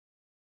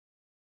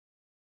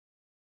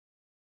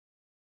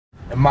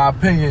in my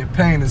opinion,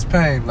 pain is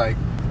pain. Like,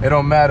 it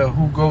don't matter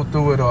who go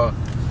through it or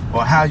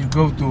how you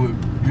go through it.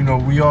 You know,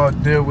 we all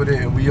deal with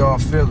it and we all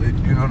feel it.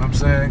 You know what I'm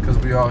saying? Because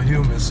we all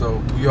human, so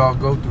we all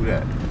go through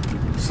that.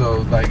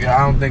 So, like, I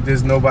don't think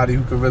there's nobody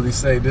who could really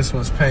say this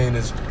one's pain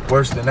is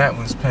worse than that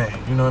one's pain.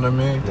 You know what I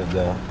mean?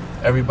 Yeah.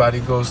 Everybody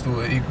goes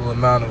through an equal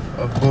amount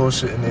of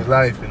bullshit in their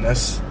life, and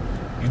that's,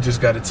 you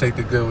just got to take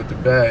the good with the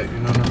bad. You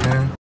know what I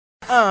mean?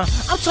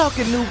 I'm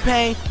talking new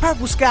pain,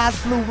 purple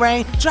skies, blue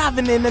rain,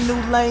 driving in a new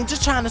lane,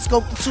 just trying to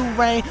scope the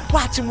terrain,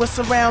 watching what's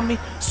around me,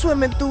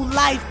 swimming through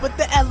life, but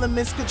the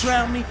elements could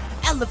drown me.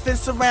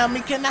 Elephants around me,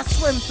 can I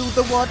swim through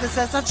the waters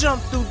as I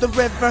jump through the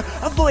river,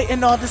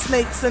 avoiding all the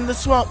snakes in the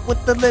swamp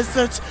with the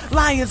lizards,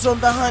 lions on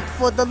the hunt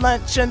for the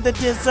lunch and the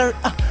dessert.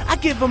 I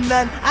give them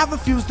none, I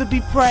refuse to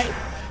be prey.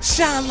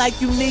 Shine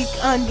like unique,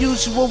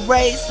 unusual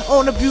rays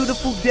on a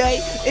beautiful day.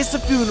 It's a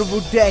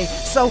funeral day,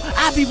 so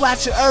I be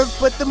watching Earth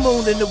put the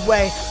moon in the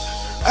way.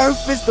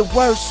 Earth is the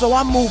worst, so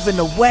I'm moving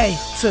away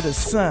to the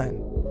sun.